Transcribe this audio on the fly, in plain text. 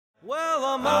Well,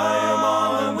 I'm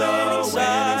on the winning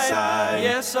side.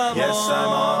 Yes, I'm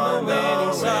on the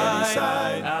winning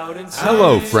side.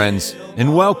 Hello, friends,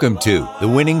 and welcome to the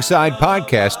Winning Side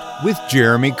Podcast with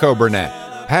Jeremy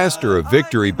Coburnett, pastor of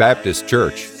Victory Baptist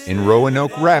Church in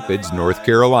Roanoke Rapids, North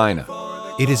Carolina.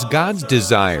 It is God's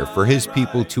desire for His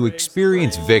people to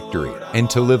experience victory and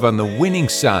to live on the winning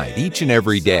side each and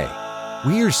every day.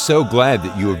 We are so glad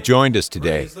that you have joined us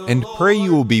today and pray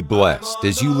you will be blessed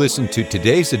as you listen to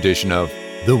today's edition of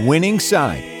The Winning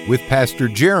Side with Pastor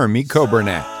Jeremy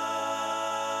Coburnett.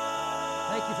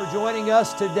 Thank you for joining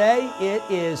us today. It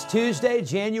is Tuesday,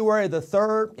 January the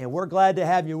 3rd, and we're glad to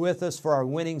have you with us for our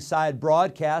Winning Side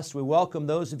broadcast. We welcome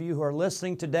those of you who are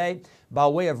listening today by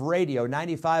way of radio,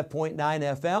 95.9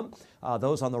 FM.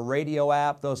 Those on the radio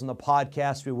app, those on the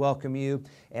podcast, we welcome you.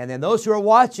 And then those who are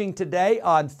watching today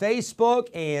on Facebook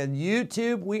and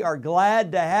YouTube, we are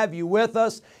glad to have you with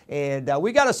us. And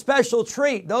we got a special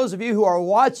treat. Those of you who are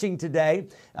watching today,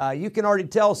 you can already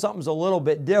tell something's a little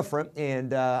bit different,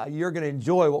 and you're going to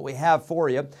enjoy what we have for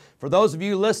you. For those of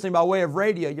you listening by way of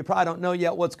radio, you probably don't know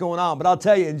yet what's going on, but I'll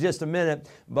tell you in just a minute.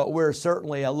 But we're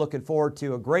certainly looking forward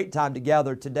to a great time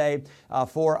together today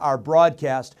for our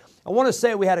broadcast. I want to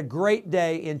say we had a great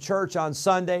day in church on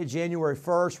Sunday, January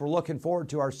 1st. We're looking forward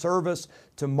to our service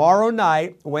tomorrow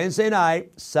night, Wednesday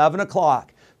night, 7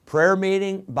 o'clock. Prayer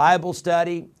meeting, Bible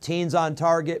study, Teens on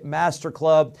Target, Master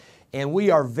Club. And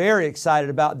we are very excited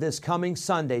about this coming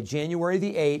Sunday, January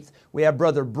the 8th. We have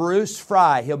Brother Bruce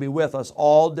Fry. He'll be with us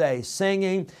all day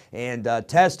singing and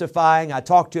testifying. I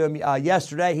talked to him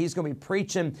yesterday. He's going to be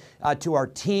preaching to our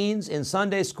teens in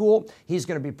Sunday school. He's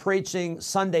going to be preaching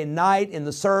Sunday night in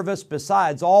the service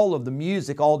besides all of the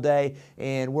music all day,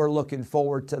 and we're looking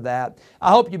forward to that.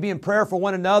 I hope you be in prayer for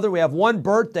one another. We have one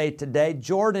birthday today,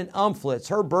 Jordan Umflitz.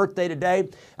 Her birthday today.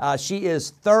 She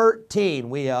is 13.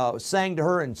 We sang to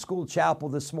her in school chapel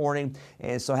this morning,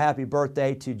 and so happy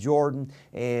birthday to Jordan,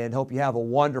 and hope you have a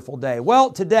wonderful day.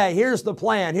 Well, today, here's the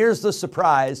plan. Here's the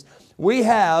surprise. We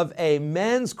have a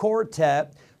men's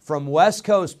quartet from West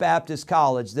Coast Baptist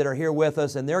College that are here with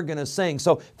us, and they're going to sing.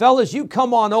 So, fellas, you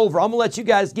come on over. I'm going to let you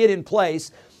guys get in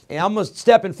place, and I'm going to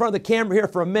step in front of the camera here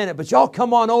for a minute, but y'all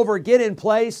come on over, get in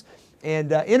place,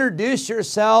 and introduce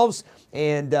yourselves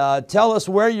and tell us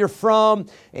where you're from.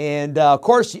 And of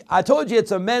course, I told you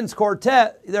it's a men's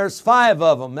quartet. There's 5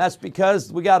 of them. That's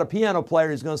because we got a piano player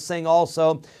who's going to sing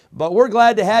also. But we're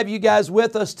glad to have you guys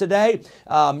with us today.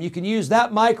 You can use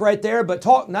that mic right there, but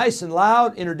talk nice and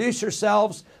loud, introduce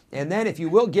yourselves, and then if you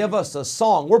will give us a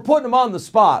song. We're putting them on the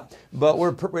spot, but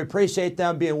we appreciate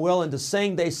them being willing to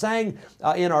sing. They sang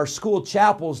in our school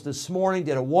chapels this morning,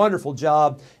 did a wonderful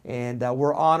job, and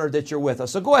we're honored that you're with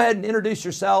us. So go ahead and introduce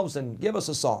yourselves and give us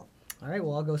a song. All right,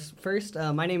 well, I'll go first.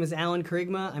 My name is Alan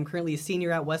Kerigma. I'm currently a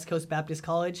senior at West Coast Baptist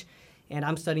College, and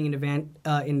I'm studying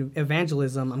in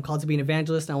evangelism. I'm called to be an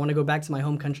evangelist, and I want to go back to my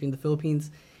home country in the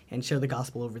Philippines and share the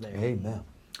gospel over there. Amen.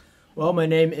 Well, my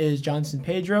name is Johnson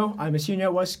Pedro. I'm a senior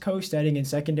at West Coast studying in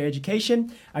secondary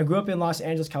education. I grew up in Los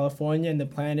Angeles, California, and the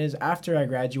plan is after I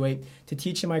graduate to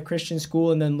teach in my Christian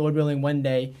school and then, Lord willing, one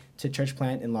day to church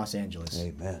plant in Los Angeles.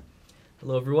 Amen.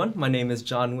 Hello everyone, my name is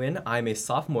John Nguyen. I'm a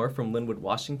sophomore from Linwood,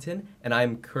 Washington, and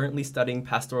I'm currently studying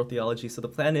pastoral theology. So the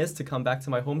plan is to come back to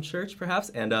my home church perhaps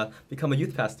and become a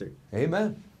youth pastor.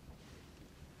 Amen.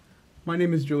 My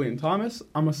name is Julian Thomas.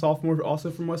 I'm a sophomore also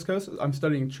from West Coast. I'm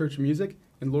studying church music,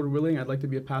 and Lord willing, I'd like to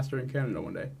be a pastor in Canada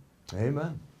one day.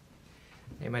 Amen.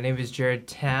 Hey, my name is Jared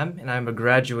Tam, and I'm a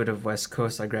graduate of West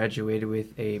Coast. I graduated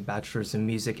with a bachelor's in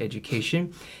music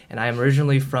education, and I am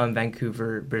originally from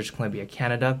Vancouver, British Columbia,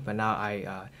 Canada, but now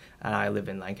I live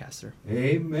in Lancaster.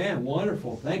 Amen.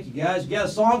 Wonderful. Thank you, guys. You got a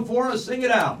song for us? Sing it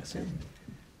out. Yes, sir.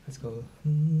 Let's go.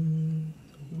 1,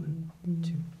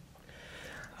 2.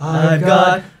 I've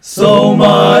got so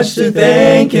much to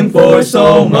thank Him for,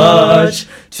 so much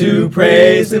to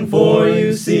praise Him for,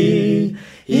 you see.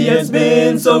 He has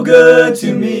been so good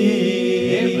to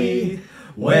me.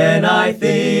 When I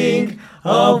think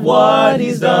of what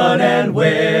He's done and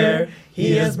where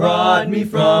He has brought me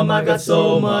from, I've got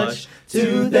so much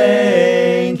to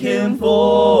thank Him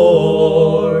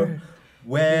for.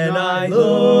 When I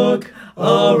look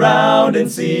around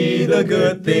and see the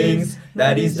good things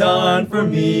that He's done for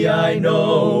me, I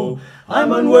know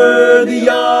I'm unworthy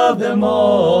of them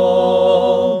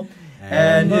all.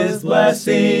 And His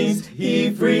blessings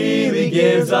He freely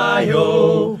gives, I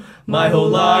owe my whole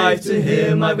life to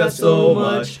Him. I've got so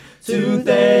much to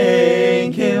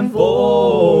thank Him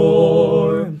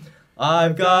for.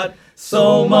 I've got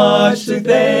so much to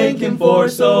thank Him for,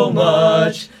 so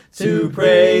much to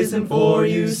praise Him for,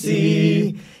 you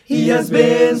see. He has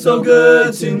been so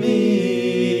good to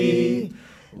me.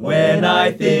 When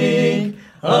I think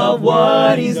of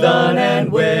what He's done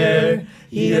and where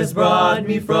He has brought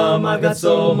me from, I've got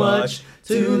so much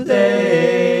to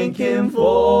thank Him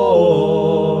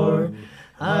for.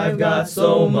 I've got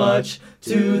so much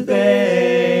to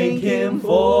thank Him for.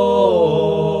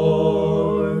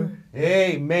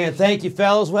 Amen. Thank you,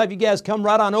 fellas. We'll have you guys come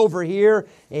right on over here.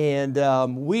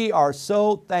 And we are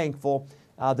so thankful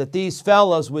that these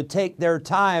fellas would take their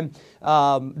time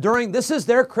this is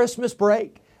their Christmas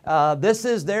break. This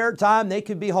is their time. They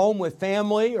could be home with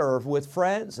family or with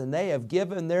friends, and they have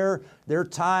given their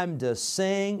time to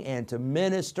sing and to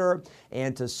minister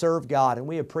and to serve God. And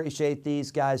we appreciate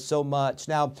these guys so much.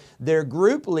 Now, their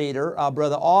group leader,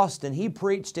 Brother Austin, he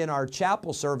preached in our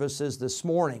chapel services this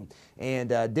morning and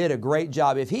did a great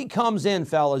job. If he comes in,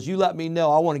 fellas, you let me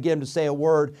know. I want to get him to say a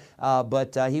word,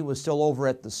 but he was still over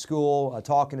at the school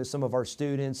talking to some of our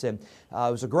students, and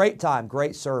it was a great time,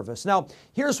 great service. Now,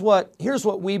 here's what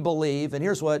we believe, and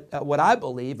here's what I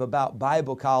believe about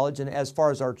Bible College, and as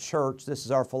far as our church, this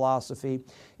is our philosophy,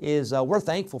 is we're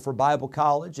thankful for Bible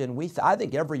College, and I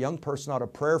think every young person ought to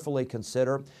prayerfully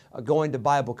consider going to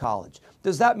Bible College.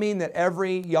 Does that mean that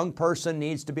every young person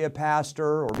needs to be a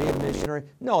pastor or be a missionary?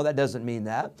 No, that doesn't mean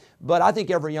that. But I think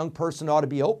every young person ought to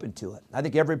be open to it. I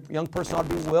think every young person ought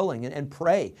to be willing and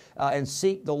pray and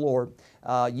seek the Lord.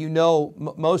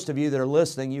 Most of you that are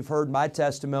listening, you've heard my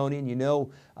testimony, and you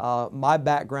know my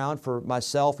background for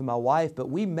myself and my wife, but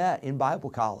we met in Bible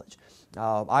College.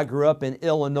 I grew up in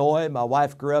Illinois. My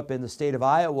wife grew up in the state of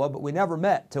Iowa, but we never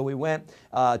met till we went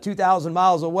 2,000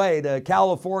 miles away to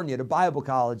California to Bible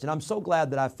College. And I'm so glad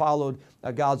that I followed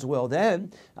God's will.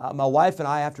 Then my wife and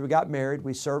I, after we got married,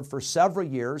 we served for several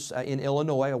years in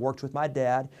Illinois. I worked with my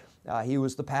dad. He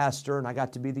was the pastor, and I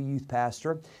got to be the youth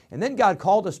pastor. And then God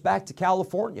called us back to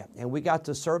California, and we got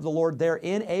to serve the Lord there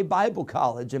in a Bible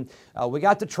college. And we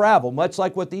got to travel, much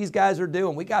like what these guys are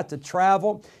doing. We got to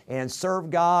travel and serve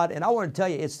God. And I want to tell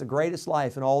you, it's the greatest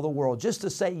life in all the world, just to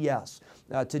say yes,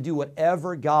 to do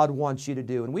whatever God wants you to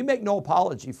do. And we make no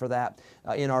apology for that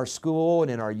in our school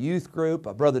and in our youth group.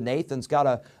 Brother Nathan's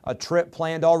got a trip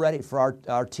planned already for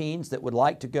our teens that would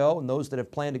like to go, and those that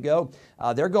have planned to go.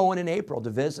 They're going in April to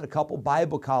visit a couple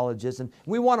Bible colleges, and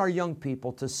we want our young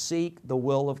people to seek the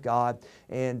will of God,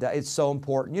 and it's so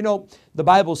important. You know, the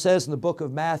Bible says in the book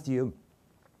of Matthew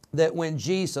that when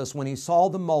Jesus, when He saw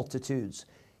the multitudes,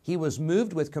 He was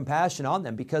moved with compassion on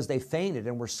them because they fainted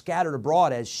and were scattered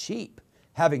abroad as sheep,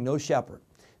 having no shepherd.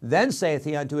 Then saith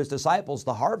He unto His disciples,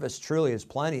 the harvest truly is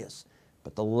plenteous,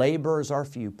 but the laborers are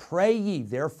few. Pray ye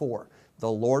therefore the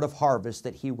Lord of harvest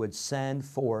that He would send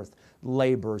forth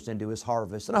laborers into His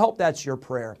harvest. And I hope that's your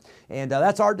prayer. And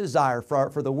that's our desire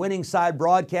for the Winning Side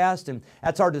broadcast, and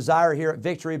that's our desire here at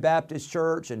Victory Baptist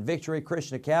Church and Victory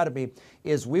Christian Academy,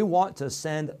 is we want to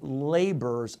send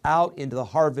laborers out into the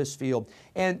harvest field.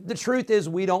 And the truth is,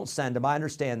 we don't send them. I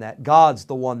understand that. God's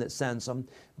the one that sends them.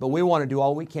 But we want to do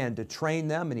all we can to train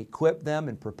them and equip them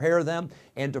and prepare them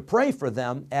and to pray for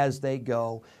them as they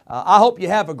go. I hope you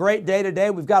have a great day today.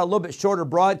 We've got a little bit shorter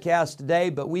broadcast today,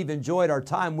 but we've enjoyed our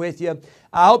time with you.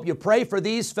 I hope you pray for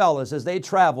these fellas as they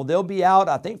travel. They'll be out,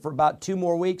 I think, for about 3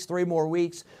 more weeks,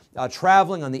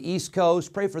 traveling on the East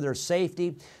Coast. Pray for their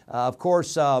safety. Of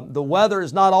course, the weather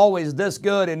is not always this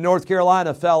good in North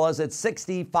Carolina, fellas. It's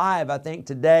 65, I think,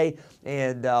 today,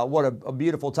 and what a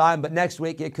beautiful time. But next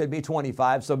week it could be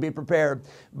 25, so be prepared.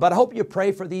 But I hope you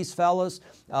pray for these fellas.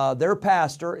 Their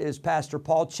pastor is Pastor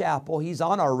Paul Chappell. He's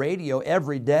on our radio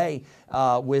every day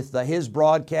with his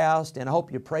broadcast, and I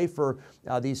hope you pray for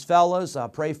these fellas.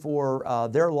 Pray for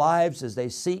their lives as they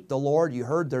seek the Lord. You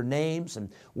heard their names and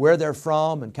where they're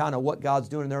from and kind of what God's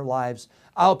doing in their lives.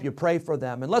 I hope you pray for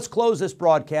them. And let's close this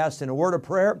broadcast in a word of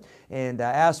prayer and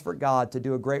ask for God to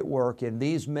do a great work in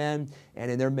these men and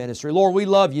in their ministry. Lord, we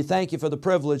love you. Thank you for the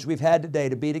privilege we've had today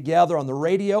to be together on the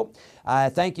radio. I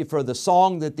thank you for the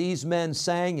song that these men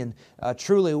sang, and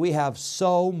truly we have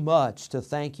so much to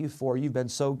thank you for. You've been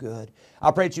so good. I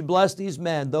pray that you bless these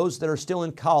men, those that are still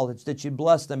in college, that you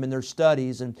bless them in their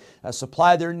studies and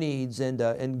supply their needs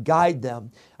and guide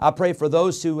them. I pray for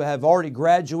those who have already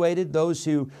graduated, those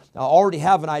who already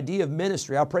have an idea of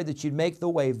ministry. I pray that you'd make the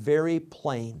way very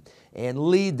plain and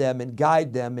lead them and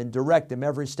guide them and direct them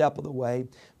every step of the way.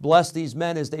 Bless these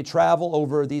men as they travel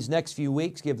over these next few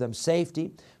weeks. Give them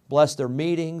safety. Bless their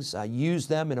meetings. Use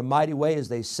them in a mighty way as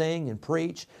they sing and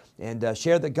preach and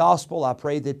share the gospel. I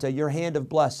pray that your hand of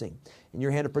blessing and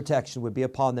your hand of protection would be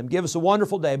upon them. Give us a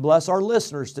wonderful day. Bless our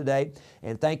listeners today,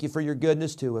 and thank you for your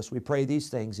goodness to us. We pray these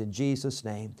things in Jesus'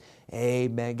 name.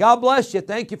 Amen. God bless you.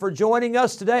 Thank you for joining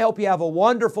us today. Hope you have a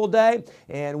wonderful day,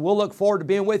 and we'll look forward to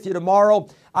being with you tomorrow.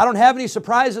 I don't have any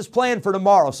surprises planned for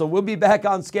tomorrow, so we'll be back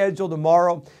on schedule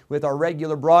tomorrow with our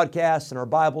regular broadcasts and our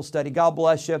Bible study. God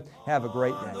bless you. Have a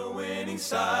great day. On the winning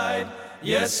side.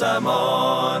 Yes, I'm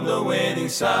on the winning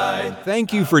side.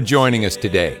 Thank you for joining us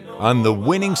today on the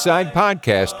Winning Side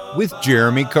Podcast with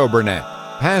Jeremy Coburnett,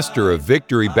 pastor of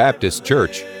Victory Baptist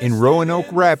Church in Roanoke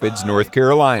Rapids, North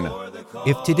Carolina.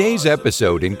 If today's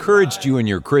episode encouraged you in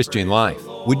your Christian life,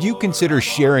 would you consider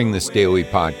sharing this daily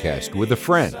podcast with a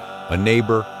friend, a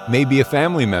neighbor, maybe a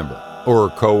family member, or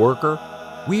a coworker?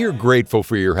 We are grateful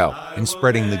for your help in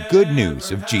spreading the good news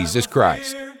of Jesus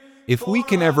Christ. If we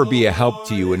can ever be a help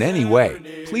to you in any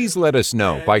way, please let us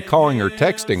know by calling or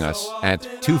texting us at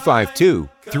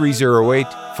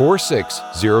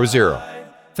 252-308-4600.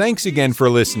 Thanks again for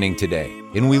listening today,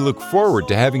 and we look forward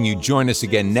to having you join us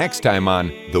again next time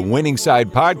on the Winning Side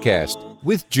Podcast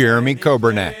with Jeremy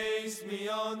Coburnett. Place me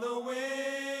on the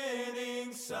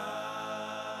winning side.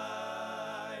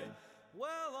 Well,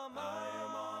 I'm on